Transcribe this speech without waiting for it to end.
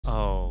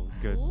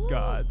Good Ooh.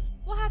 God.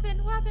 What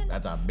happened? What happened?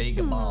 That's a big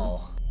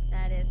ball.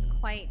 That is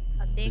quite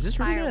a big Is this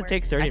really gonna firework.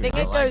 take 30 I think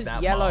minutes? it like goes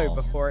that yellow ball.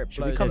 before it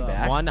Should we blows come up.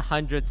 back?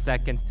 100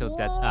 seconds till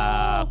death.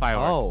 Whoa.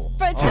 Fireworks.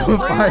 For till Oh,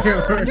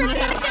 fireworks. fireworks. 100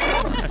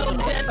 seconds.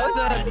 Those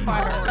are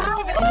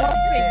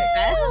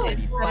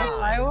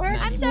fireworks.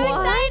 I'm so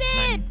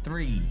excited.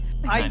 93.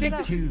 I think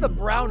this is the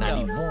brown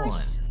nose.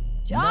 91.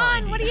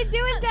 John, what are you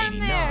doing down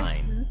there?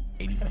 89,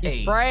 88.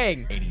 He's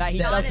praying that he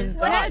 87. doesn't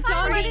What die. has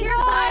John Right getting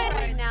inside side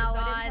right now.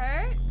 Would it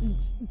hurt?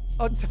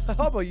 Oh,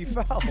 Tubbo, you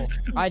fell.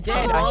 I did.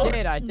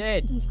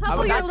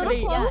 Hubble, you're a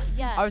little close.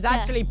 I was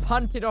actually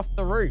punted off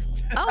the roof.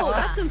 Oh,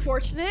 that's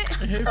unfortunate.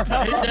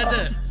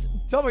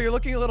 Tubbo, you're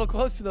looking a little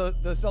close to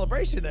the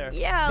celebration there.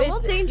 Yeah, a This-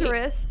 little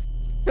dangerous.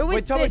 Who is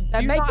Wait, Thomas, this? do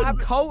They're you not making have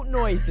a- cult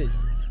noises.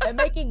 They're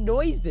making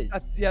noises.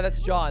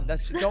 That's John.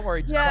 Don't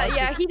worry.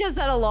 Yeah, he does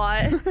that a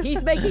lot.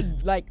 He's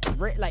making like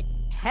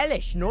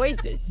hellish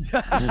noises.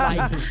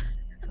 Like,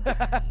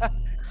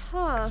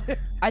 Huh.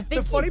 I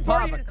think funny he's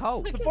part part of a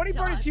cult. The funny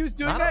part is he was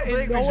doing I that don't and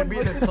think no we one should be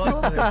listened this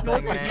close to him. this No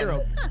one thing, could hear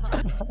him.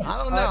 I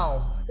don't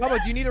know.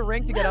 Tubbo, do you need a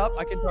ring to get up?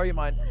 I can throw you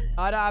mine.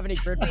 I don't have any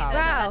grid power.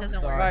 Wow. That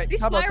doesn't work. All right,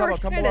 These Tubbo,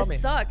 fireworks come kind below of me.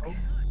 suck.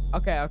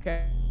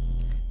 Okay.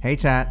 Hey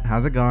chat,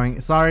 how's it going?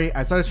 Sorry,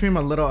 I started stream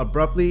a little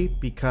abruptly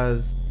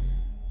because,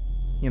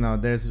 you know,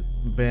 there's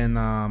been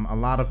a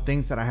lot of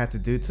things that I had to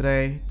do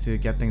today to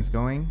get things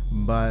going,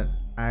 but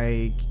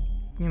I,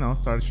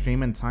 started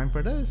streaming in time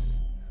for this.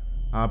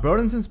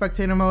 Broden's in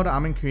spectator mode,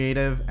 I'm in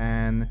creative,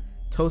 and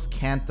Toast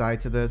can't die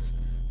to this,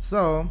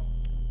 so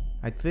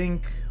I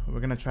think we're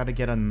gonna try to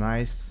get a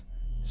nice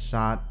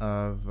shot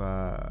of,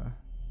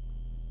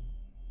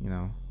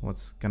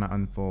 what's gonna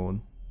unfold.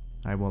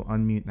 I will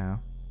unmute now.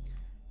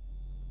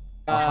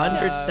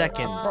 100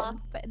 seconds.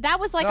 That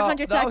was like No,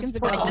 100 that seconds was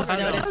ago. I 12. just That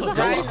noticed. was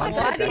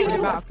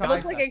It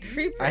looks like a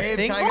creeper. I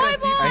think I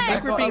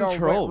think we're being Got a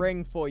trolled.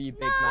 ring for you,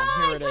 big man.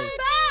 Here it is.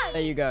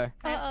 There you go.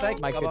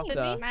 Thank My you, good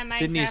Tubbo. sir.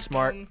 Sydney's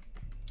smart.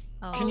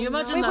 Can you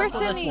imagine Wait, that's where's what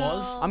this Sydney?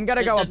 was? I'm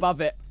gonna go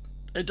above it.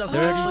 It doesn't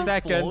 30 actually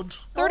seconds.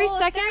 explode. 30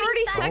 seconds?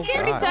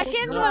 30 gosh.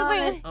 seconds?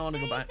 Wait. I want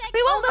to go back.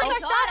 We won't lose Oh our god,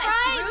 stuff, I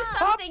right?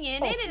 threw something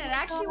in it and it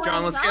actually went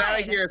John, let's get out of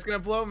inside. here. It's gonna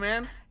blow,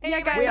 man.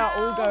 Yeah, guys. We are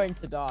all going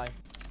to die.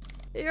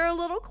 You're a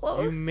little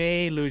close. You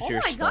may lose Oh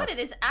your my stuff. god, it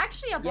is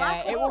actually a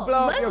black Yeah, it hole. will blow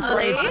up your Leslie.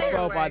 grave as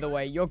well, by the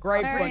way. Your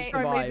grave All won't right.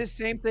 I made the survive.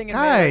 same thing in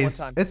Melee one Guys,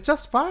 time. it's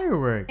just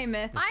fireworks.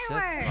 Myth.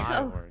 Fireworks.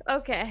 Fireworks. Oh,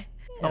 okay.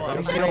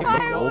 I'm Shit,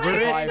 sorry. over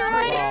it. I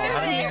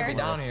didn't mean to be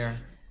down here.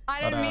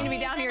 I didn't mean to be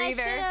down here I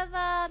either. should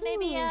have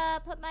maybe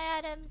put my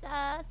items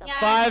somewhere.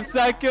 5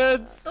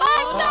 seconds. 5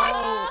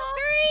 seconds.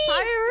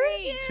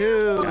 3.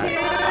 2.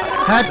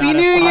 Happy New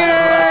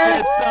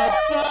Year! It's a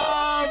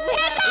bomb.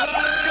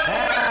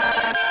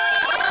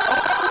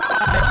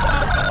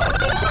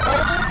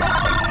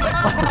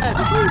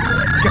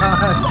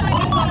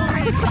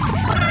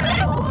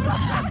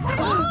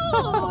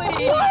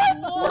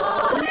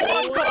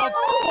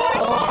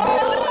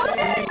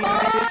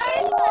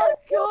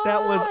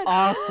 That was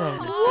awesome.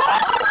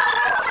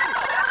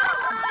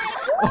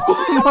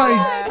 Oh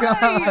my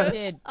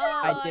god!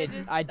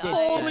 I did.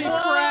 Holy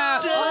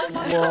crap.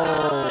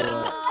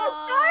 Whoa.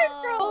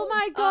 Oh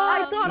my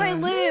god. I thought I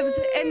lived,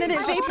 and then it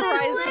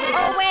vaporized me.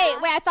 Oh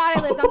wait, I thought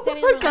I lived. I'm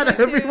standing Look at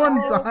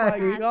everyone Oh my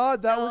dying.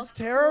 god, that was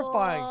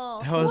terrifying.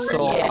 That was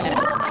so awesome.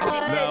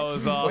 That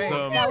was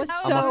awesome. That was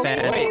I'm a so fan.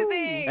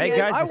 amazing. Hey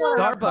guys, I the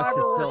wanna have Starbucks is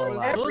still fireworks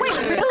alive. every Wait,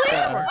 day.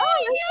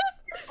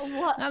 really?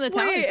 No, the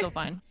town is still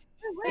fine.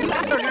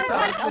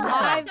 Like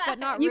alive, but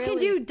not You really. can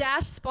do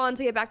dash spawn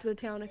to get back to the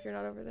town if you're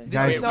not over there.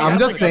 Guys, Wait, I'm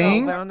just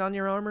saying. Down on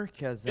your armor,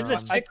 because It's a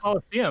sick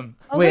Coliseum.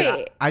 Oh,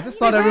 Wait, I just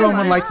thought everyone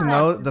would like to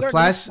know the Their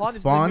slash new is the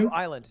spawn. new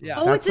island. Yeah.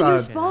 Oh, it's a new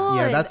That's, spawn.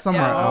 Yeah, that's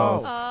somewhere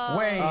else.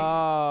 Wait.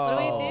 Oh. What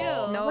do we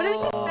do? No. What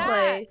is this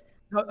place?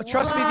 No,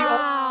 trust me, the old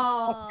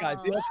Wow. guys,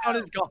 the old town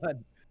is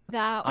gone.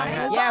 That I was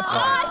have- Yeah,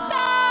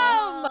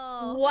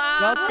 awesome.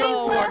 Wow.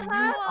 Welcome to our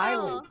new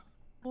island.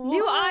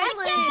 New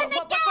island.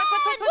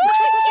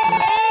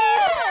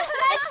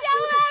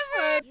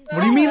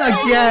 What do you mean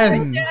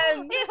again?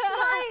 It's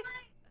my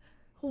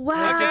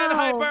Wow. Again,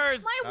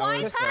 hypers.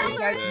 My Just so you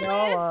guys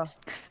know,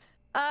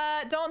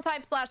 Don't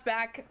type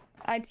 /back.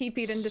 I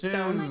TP'd into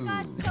stone.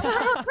 Shoot.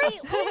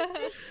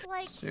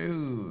 like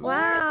Shoot.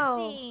 Wow.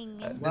 thing?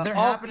 Did there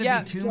happen to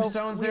be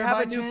tombstones we there have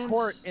by a new chance?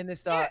 port in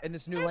this new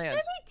There's land.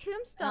 gonna be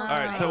tombstones. All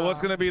right, so what's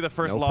gonna be the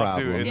first No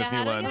lawsuit problem. in this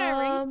new land?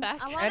 I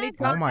wanna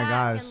Anytime- Oh my go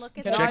back gosh. and look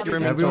at Can the- I- Check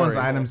Everyone's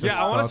items. Yeah, just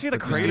I want fell to see the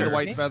to crater.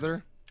 ground.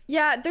 feather.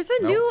 Yeah, there's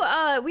a new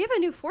we have a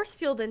new force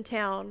field in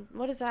town.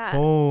 What is that?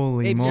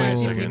 Holy Hey, can you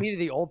moly. take me to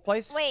the old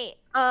place? Wait.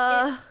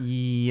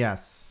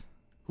 Yes.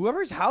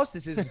 Whoever's house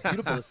this is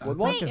beautiful. This wood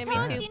one. Wait, Fucking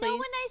Toast, sad. you know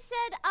when I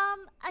said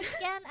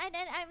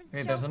again, I was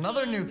Hey, there's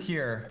another joking. nuke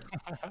here.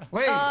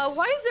 Wait.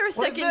 why is there a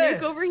What is second nuke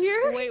this? over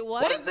here? Wait,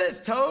 What is this,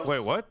 Toast?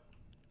 Wait, what?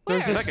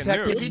 There's a Second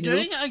second nuke. Is he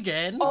doing it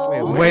again?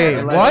 Wait,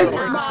 Where's what?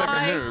 the second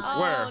nuke?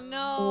 Where?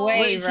 no.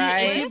 Wait,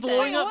 is he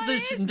blowing up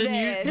this the new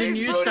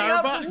He's booting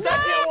up the Starbucks?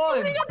 second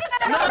one.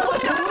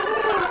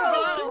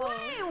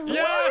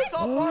 Yes!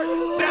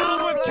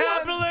 Down with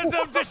capitalism!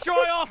 them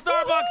destroy all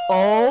Starbucks.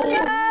 Oh.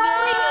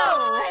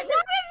 Why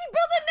does he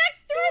build it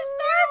next to his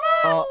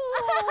Starbucks?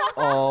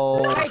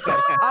 Oh.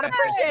 I'd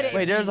appreciate it.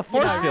 Wait, there's a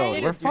force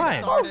field. We're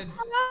fine.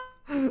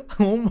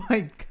 Oh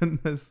my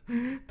goodness.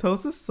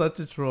 Toast is such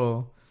a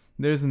troll.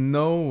 There's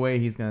no way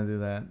he's gonna do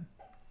that.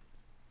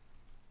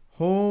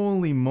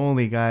 Holy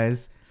moly,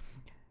 guys.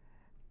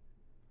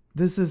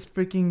 This is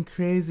freaking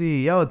crazy.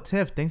 Yo,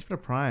 Tiff, thanks for the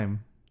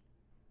prime.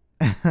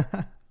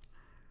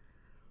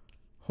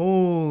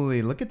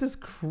 Holy, look at this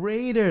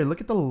crater.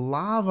 Look at the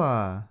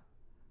lava.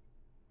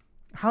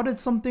 How did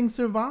something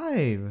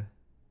survive?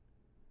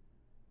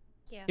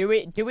 Do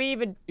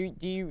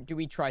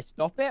we try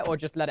stop it or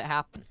just let it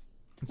happen?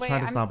 Let's Wait, try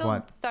to I'm stop still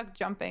what? stuck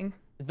jumping.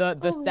 The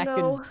no.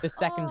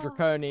 second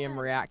draconium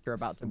reactor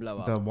about to blow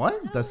up. The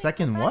what? The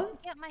second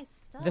what? Get my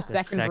stuff. The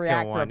second second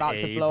reactor one, about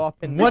to Abe. blow up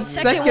in What the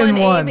second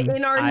one? Abe,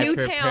 in our I new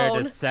prepared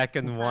town. the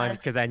second one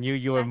because I knew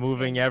you were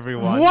moving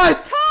everyone. What?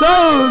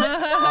 Toast!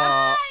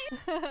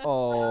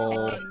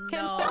 Oh.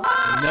 Can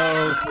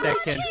No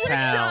second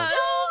town.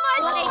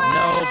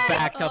 No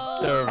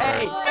backup server.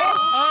 Hey,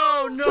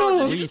 Oh no! So-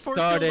 Did We you force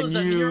started field us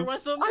in you. here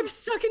with them? I'm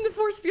stuck in the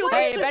force field.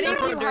 hey, I'm if any so of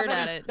you Throw have dirt any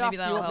at it. stuff Maybe you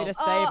that'll want me to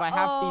help. save, I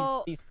have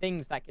Uh-oh. these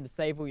things that can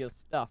save all your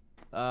stuff.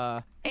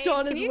 John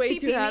is can you way TP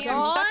too me? happy. I'm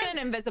stuck in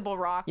an invisible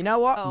rock. You know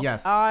what? Oh.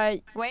 Yes.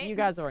 Wait. You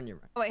guys are on your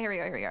own. Oh, wait, here we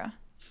go. Here we go.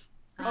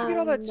 Look at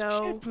all that no.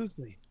 shit,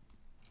 Boozley.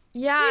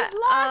 Yeah. He's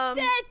lost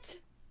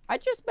it. I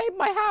just made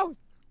my house.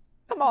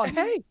 Come on.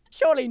 Hey.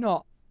 Surely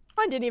not.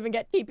 I didn't even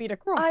get TP'd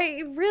across.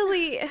 I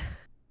really.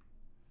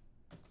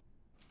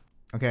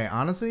 Okay,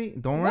 honestly,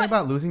 don't worry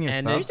about losing your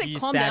stuff. said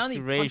calm down, you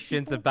punch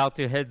Saturation's people? about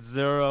to hit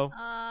 0.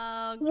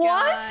 Oh,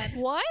 What?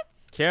 What?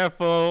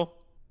 Careful.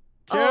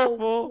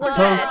 Careful. We're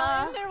Toast.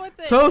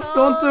 dead. Toast,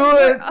 don't do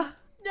it. No.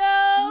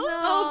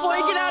 Oh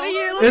boy, get out of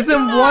here.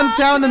 Isn't one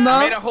town I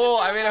made a enough? hole.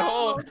 I made a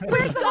hole.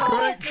 We're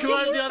stuck. Come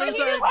on the other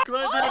side. Come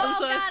on the other Oh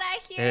side. God, I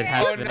hear It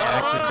has been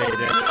activated.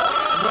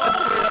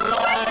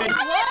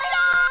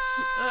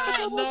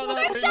 No,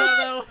 that way, no,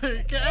 that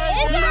way. Get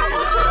Is there a out.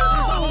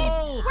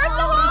 hole? Where's the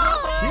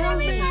hole? Heal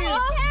me. Oh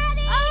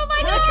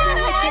my God.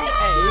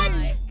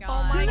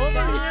 Oh my Over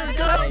God. here,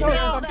 Step go,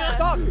 Toast, go,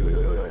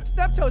 stop.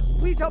 Step Toast,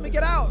 please help me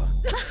get out.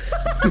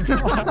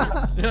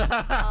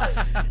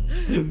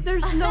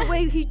 There's no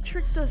way he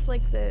tricked us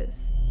like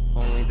this.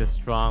 Only the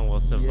strong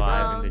will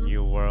survive in the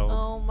new world.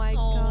 Oh my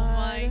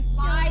god.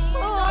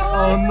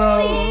 Oh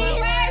no.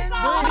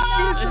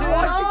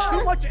 Watching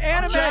too much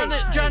anime.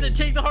 Janet,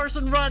 take the horse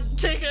and run.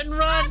 Take it and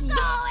run.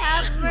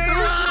 Have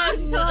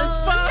Run mercy. as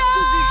fast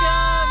as you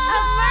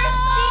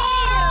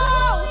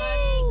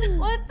can.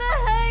 What the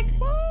heck?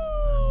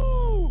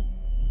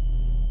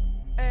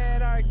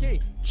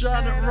 Anarchy.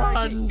 Janet,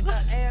 run.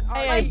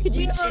 Hey, could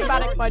you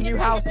schematic my new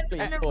house,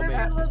 please, for me?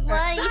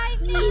 I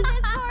knew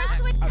this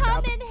horse would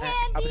come in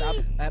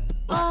handy.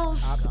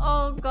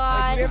 Oh Do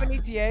God. we have an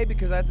ETA?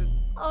 Because I have to.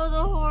 Oh,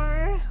 the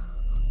horror.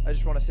 I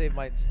just want to save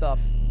my stuff.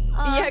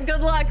 Yeah,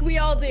 good luck. We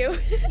all do.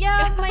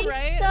 Yeah, my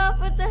Right? stuff.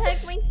 What the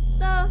heck, my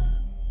stuff?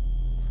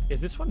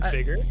 Is this one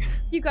bigger?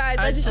 You guys,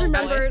 I I just took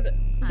remembered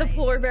the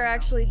polar bear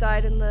actually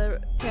died in the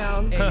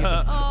town.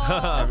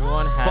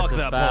 Everyone has Fuck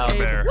that about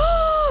polar bear.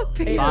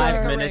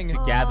 5 minutes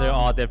to gather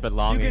all their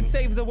belongings.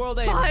 save the world,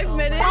 Abe. 5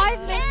 minutes? I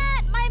meant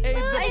my Hey, the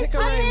mood is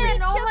pickering.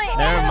 coming. Oh my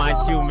Never mind,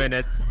 God. 2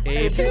 minutes. Abe, I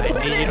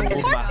need you to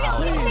move my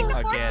house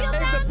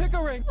again.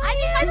 Pickering. I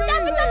need my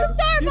stuff. It's at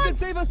the Starbucks.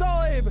 save us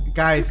all, Abe.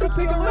 Guys,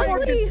 Leslie,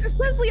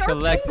 our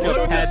Collect your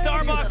people- pets,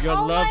 Starbucks. your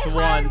Oh, loved my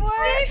one, hard work.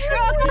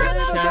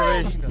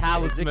 cherished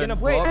talisman.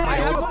 blow up I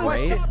have a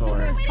question.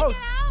 Toast.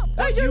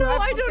 I don't know,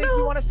 I don't know.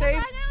 You want to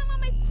save?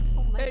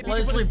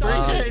 Leslie,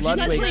 break it. If you can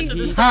Leslie, get to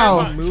the How?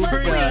 Starbucks, Move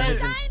hurry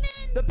the- up.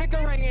 The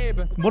Pickering, Abe.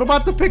 what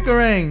about the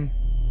Pickering?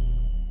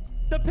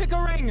 The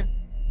Pickering.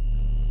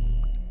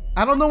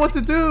 I don't know what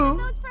to do.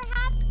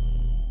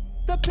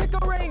 The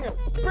Pickering.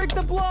 Break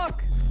the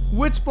block.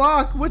 Which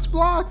block? Which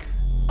block?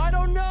 I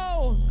don't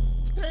know.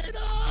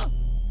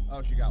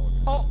 Oh, she got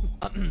one. Oh.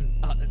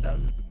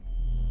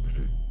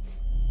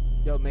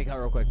 Yo, make out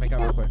real quick. Make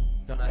out real quick.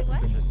 Don't act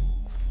suspicious.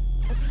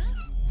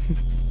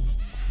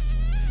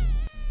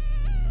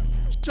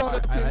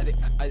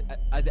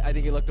 I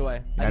think he looked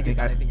away. I think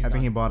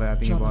he bought it. I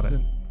think he bought it.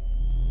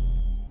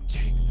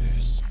 Take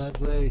this.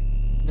 Leslie.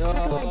 No.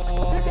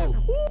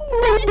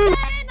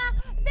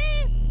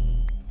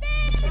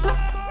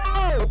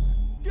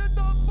 Get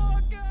the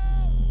fuck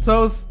out.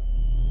 Toast.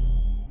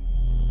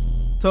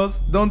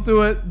 Toast, don't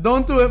do it.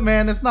 Don't do it,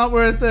 man. It's not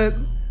worth it.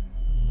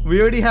 We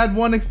already had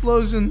one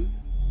explosion.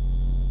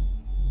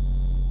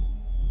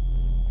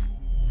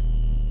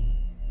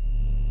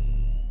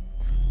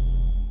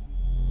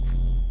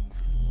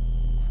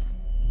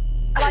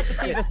 I'd like to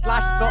see the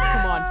slash stop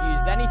command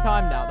used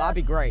anytime now. That'd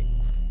be great.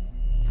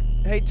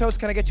 Hey, Toast,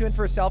 can I get you in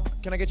for a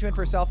Can I get you in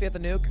for a selfie at the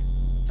nuke?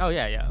 Oh,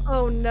 yeah, yeah.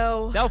 Oh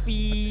no.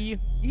 Selfie.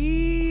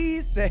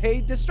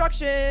 Say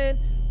destruction.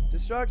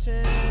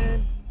 Destruction.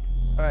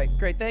 All right,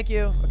 great. Thank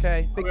you.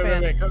 Okay, big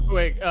fan.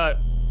 Wait.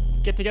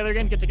 Get together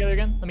again. Get together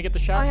again. Let me get the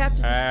shot. I have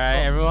to. All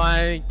right,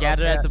 everyone,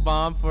 gather at the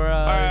bomb for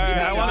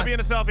I want to be in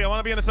a selfie. I want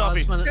to be in a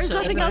selfie. There's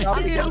nothing else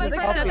to do.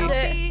 Accept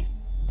it.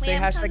 Say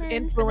hashtag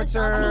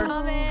influencer.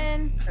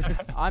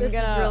 This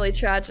is really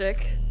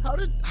tragic.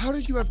 How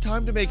did you have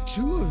time to make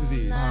 2 of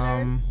these?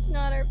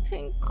 Not our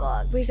pink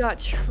clock. We got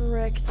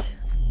tricked.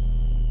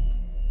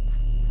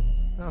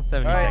 Oh,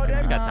 70 seconds.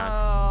 We got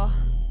time.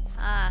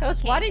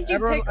 Toast, why did you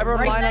pick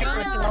everyone line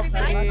up.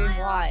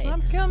 Why?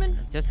 I'm coming.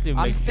 Just to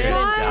make sure it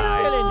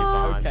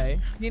dies. Okay.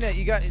 Nina,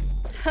 you got.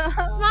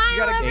 Smile,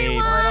 gotta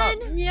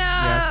everyone.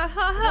 Yeah.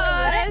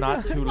 Haha. It's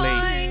not too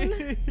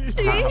late.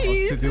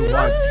 Jeez. To do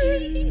what?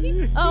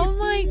 Oh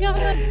my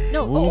god.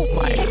 No. Move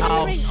my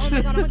house. Oh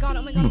my god. Oh my god.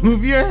 Oh my god.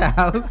 Move your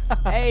house.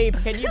 Abe,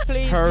 can you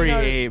please? Hurry,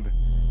 Abe.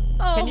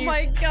 Oh Can you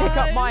my pick god.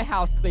 up my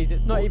house, please?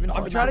 It's not even.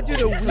 I'm trying to do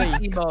the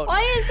weak emote.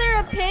 Why is there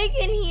a pig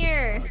in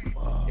here?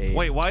 Abe.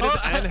 Wait, why does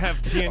Anne have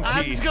Anne's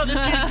TNT? got the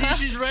TNT.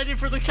 She's ready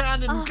for the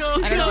cannon. Go,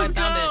 I don't know, I go,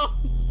 found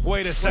go.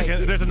 Wait a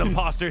second. There's an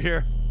imposter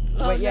here.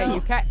 Wait, yeah, you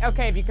can.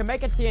 Okay, if you can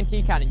make a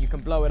TNT cannon, you can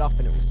blow it up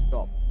and it will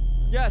stop.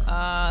 Yes.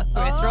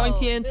 Okay, throwing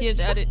TNT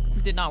at it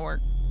did not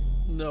work.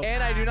 No.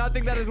 And I do not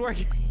think that is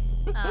working.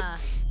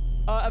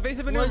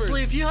 Evasive maneuvers.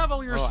 Leslie, if you have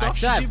all your Oh, I stuff,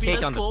 still should have you be cake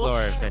this on the close?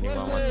 floor if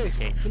anyone wants some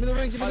cake. Give me the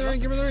ring, give me the ring,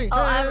 give me the ring. Oh,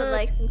 I would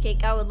like some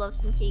cake. I would love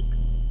some cake.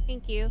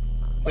 Thank you.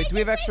 Wait, do we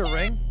have extra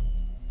ring?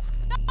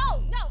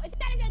 No, it's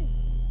not even.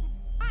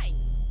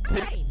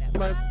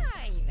 Fine.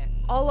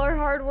 All our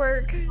hard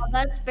work. Oh,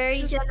 that's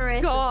very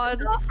generous. God.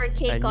 To offer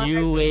cake A on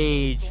new our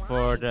age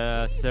for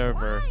the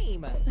server,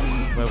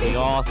 where we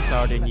all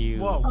start anew.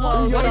 Whoa.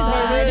 Oh, Yoinked my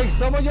God. ring!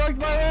 Someone yoinked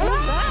my ring!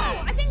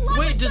 I think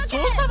Wait, does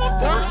Toast have a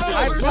force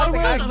I have field or nothing.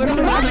 I have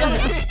literally something?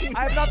 nothing. I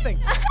have nothing.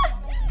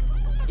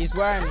 He's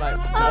wearing like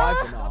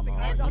weapon armor.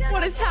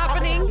 What is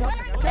happening?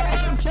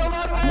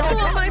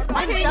 Oh my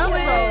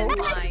penguin.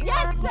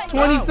 20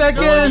 20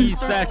 seconds.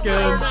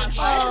 seconds.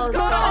 Oh,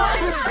 God.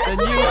 The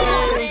new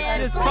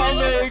age is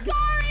coming.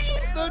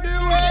 The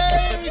new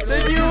age! The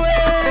new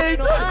age.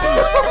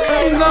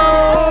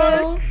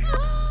 No.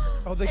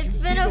 Oh, they can It's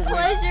see been the a wing.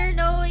 pleasure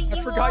knowing you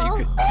I forgot all.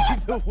 you could see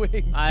the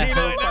wing. I Tina,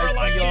 hope I never I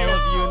liked see all you.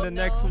 of you in the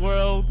next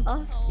world.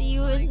 I'll see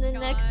you in the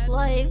next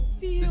life.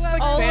 This is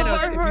like All of Thanos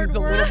our if he hard was a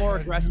work. little more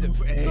aggressive.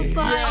 Bye,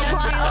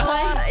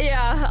 everyone.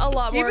 Yeah, a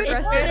lot more Even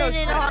It's aggressive.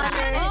 been an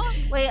honor.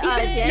 Wait, Even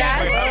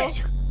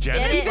Janet.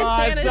 Janet? Janet.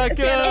 5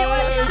 seconds.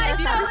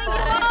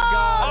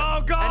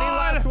 Oh God! Any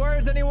last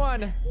words, anyone?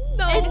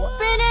 No. It's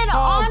been an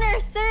honor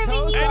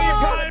serving you Any all.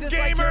 Prime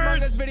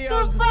gamers?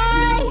 Videos.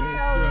 Goodbye.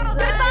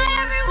 Goodbye,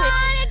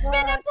 everyone. It's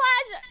been a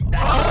pleasure.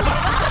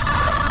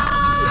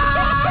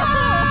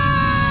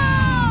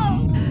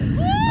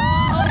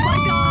 Oh my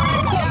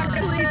god, he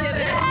actually did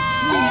it.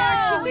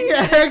 He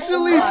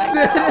actually did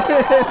it.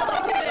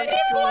 He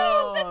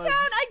blew the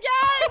town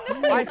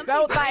again. I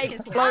felt that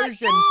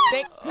explosion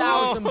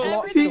 6,000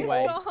 blocks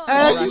away.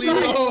 Actually,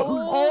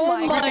 Oh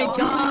my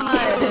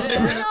god.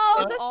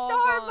 No, the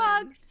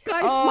Starbucks.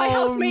 Guys, my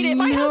house made it.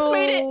 My house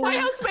made it. My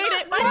house made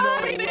it. My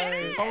house made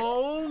it.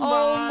 Oh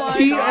my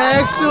he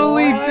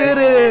actually did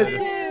it. Dude,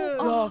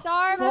 The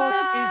Starbucks.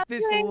 fuck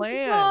is this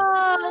land?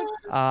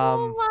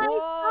 Oh my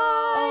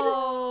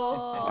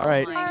All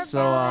right, so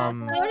How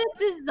did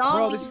this zombie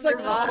Bro, this is like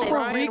survive?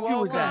 where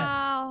Riku was at.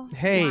 Wow.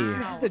 hey,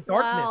 The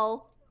darkness.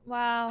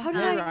 Wow. How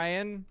did Hey, I...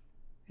 Ryan.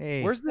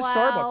 hey. Where's the Wow.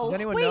 Starbucks? Does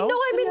anyone Wait, know? no,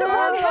 I'm in the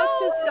wrong house.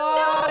 Starbucks is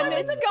gone. No,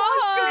 it's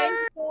gone.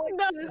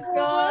 It's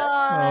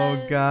gone.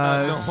 Oh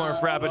God. No more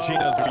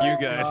frappuccinos for you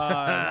guys.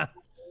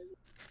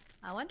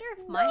 I wonder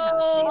if my house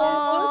made it.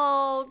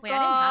 Oh, Wait, I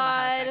didn't have a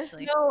house, God.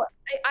 actually. No,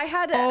 I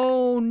had a...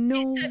 Oh,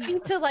 no. It sent me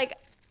to, like,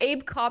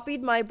 Abe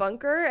copied my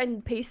bunker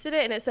and pasted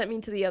it, and it sent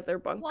me to the other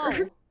bunker.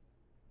 Whoa.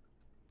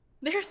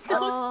 There's still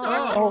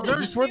Oh. Oh, There's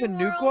is this where the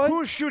nuke was?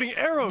 Who's shooting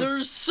arrows?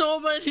 There's so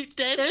many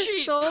dead There's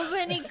sheep. so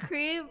many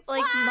creep,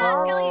 like,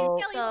 Wow.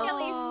 monsters.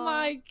 Oh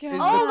my Is god. the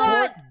Oh, God.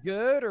 court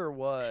good or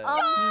what?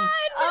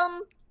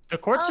 The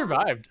court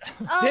survived.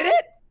 Did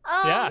it?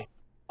 Yeah.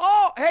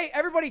 Oh, hey,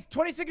 everybody,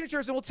 20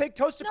 signatures and we'll take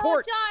Toast to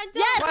court. John,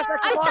 Yes, Class act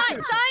I'm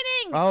lawsuit.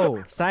 signing.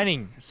 Oh,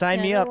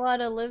 sign me I up. don't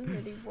want to live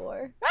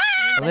anymore.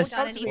 Unless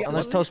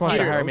Toast wants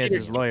to hire me as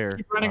his lawyer.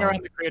 Keep running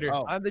around the crater.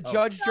 Oh, I'm the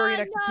judge, jury,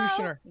 and God, no.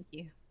 executioner. Thank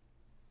you.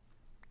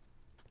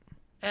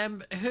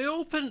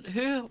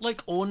 Who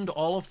like owned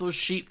all of those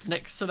sheep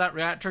next to that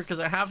reactor? Because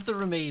I have the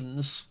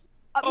remains.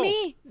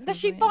 Me, the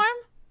sheep farm.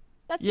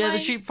 That's Yeah, mine. the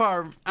sheep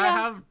farm. I Yeah.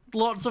 have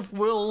lots of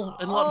wool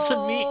and lots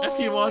of meat if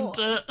you want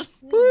it.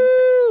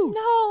 Woo!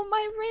 No,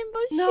 my rainbow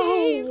sheep.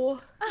 No.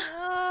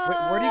 Wait,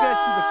 where do you guys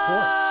see the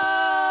court?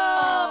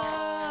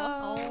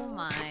 Oh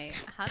my.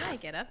 How did I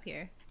get up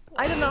here?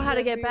 I don't know how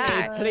to get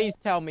back. Please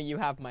tell me you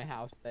have my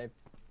house, Dave.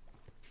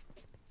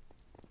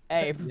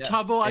 Abe. Yeah.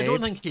 Tubbo, I don't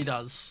Abe? think he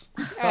does.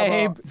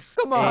 Abe.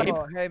 Come on.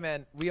 Oh, hey,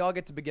 man, we all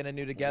get to begin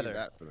anew We'll need together.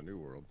 that for the new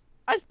world.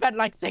 I spent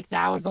like 6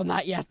 hours on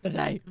that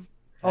yesterday.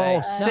 Oh,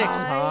 Hey. 6,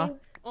 huh?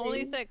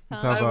 Only 6,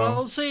 huh? Tubbo. I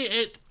will say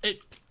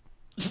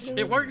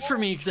it works for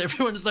me because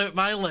everyone's at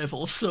my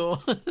level, so.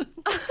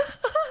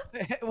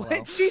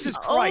 What? Jesus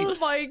Christ. Oh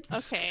my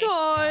Okay.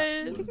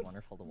 god.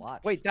 Wonderful to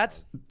watch. Wait,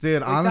 that's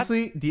Dude, Wait,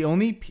 honestly, the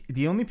only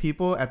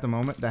people at the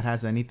moment that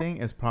has anything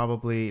is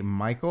probably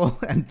Michael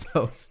and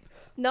Toast.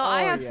 No,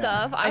 I have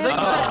stuff. I have I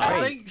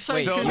stuff. think So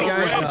Sykkuno the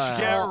rich wins.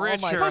 get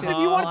richer. Because if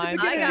you wanted to I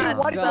begin, got you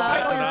wanted to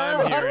That's what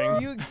I'm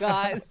hearing. You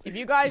guys. If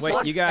you guys Wait,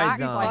 suck you guys,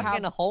 stack, um,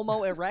 fucking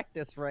Homo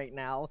erectus right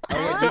now. You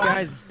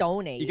guys,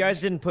 Stone Age. you guys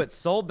didn't put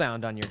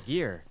soulbound on your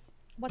gear.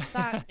 What's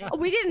that?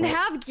 We didn't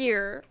have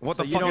gear. What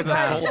So the you fuck don't is a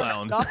have-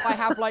 soulbound? Stuff, I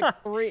have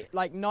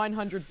like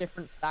 900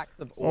 different stacks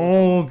of ore.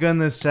 Oh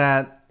goodness,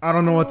 chat. I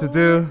don't know what to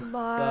do.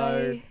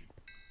 My.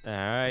 All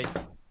right.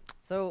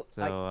 So,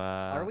 So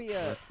are we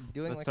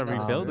doing let's like start an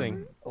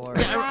rebuilding. Or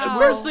Yeah,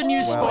 where's the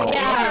new spawn?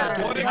 Yeah.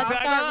 What Let's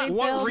start exactly?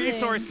 What rebuilding.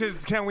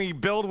 resources can we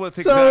build with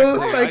So,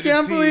 exactly? I just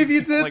can't see, believe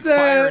you did like,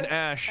 Fire and that.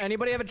 ash.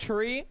 Anybody have a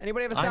tree?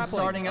 Anybody have a sapling? I'm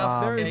starting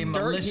up There's a dirt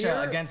militia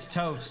here. against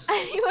Toast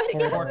Anybody for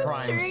got war a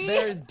crimes. tree?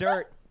 There's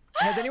dirt.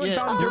 Has anyone Yeah.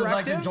 found Who would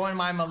like to directive? join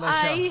my militia?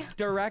 I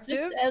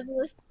Directive?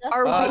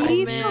 are Oh,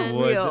 we man. for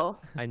Wood.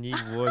 real? I need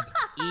wood.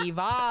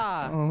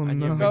 Eva. Oh I need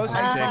no. Toast.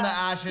 Rise from the six.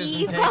 ashes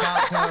and take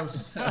out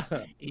Toast.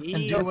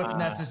 And do what's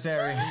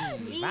necessary.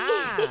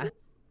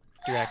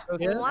 Toast,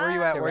 where are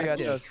you at? Where are you at,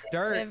 Toast?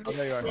 Dirt. Oh,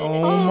 there you are.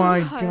 Oh my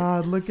God.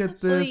 god, look at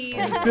this.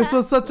 Please. This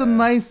was such a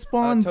nice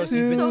spawn Toast, too.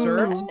 you've been So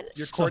served. nice.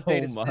 Your court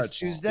date is this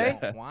Tuesday.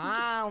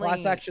 Wow.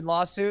 Class action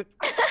lawsuit.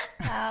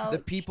 The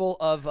Ouch. people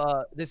of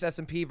this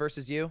SMP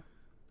versus you.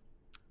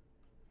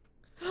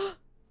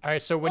 All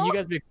right, so when you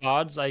guys make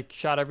VODs, I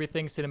shot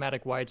everything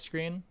cinematic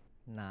widescreen.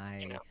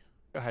 Nice.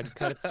 Go ahead,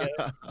 cut it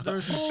together.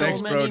 There's so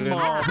Thanks, many Broden.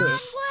 mobs.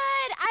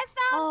 I found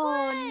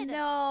Oh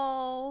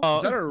no. Oh,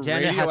 Is that a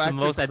Janet has the radioactive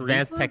most creep?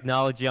 advanced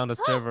technology on the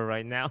server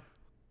right now.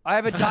 I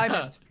have a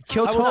diamond.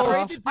 Kill I will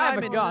Toast. trade the I have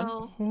a diamond.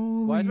 gun.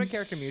 Holy Why is my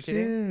character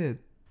mutating? shit.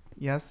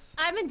 Yes.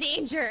 I'm in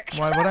danger.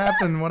 Why? What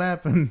happened? What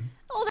happened?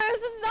 Oh,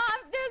 there's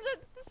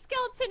a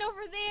skeleton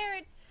over there,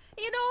 and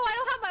I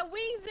don't have my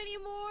wings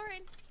anymore,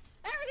 and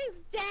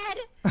everything's dead.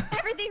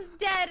 Everything's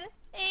dead.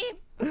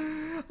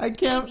 Abe, I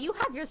can't. you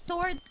have your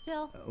sword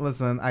still.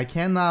 Listen, I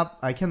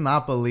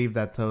cannot believe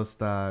that Toast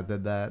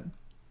did that.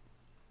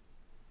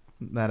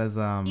 That is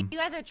You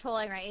guys are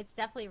trolling, right? It's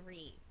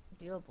definitely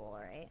doable,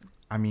 right?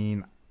 I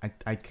mean,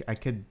 I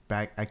could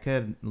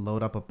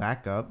load up a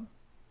backup.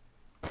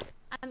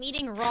 I'm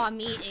eating raw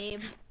meat,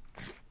 Abe.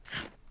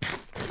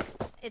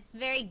 It's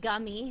very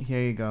gummy.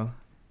 Here you go.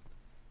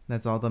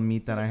 That's all the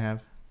meat that I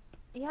have.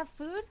 You have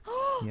food?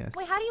 Yes.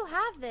 Wait, how do you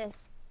have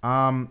this?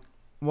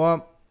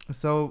 Well,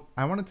 so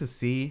I wanted to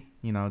see,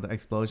 the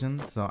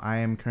explosion. So I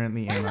am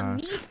currently There's in a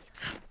meat.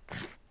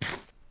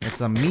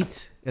 It's a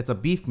meat. It's a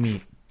beef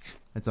meat.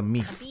 It's a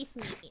meat. A beef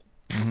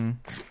meat.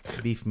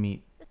 Beef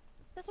meat.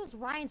 This was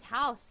Ryan's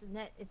house, and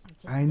it's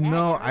just I dead.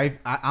 know. I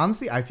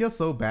honestly I feel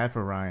so bad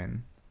for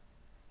Ryan.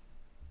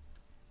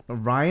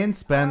 Ryan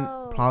spent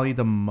probably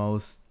the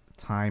most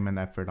time and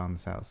effort on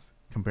this house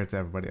compared to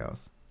everybody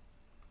else.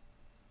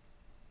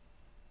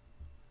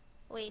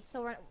 Wait,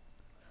 so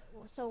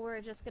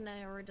we're just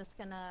gonna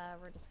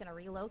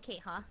relocate,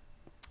 huh?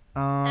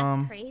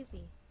 That's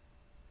crazy.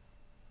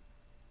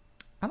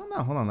 I don't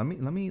know. Hold on. Let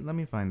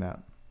me find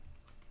out.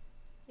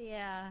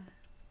 Yeah.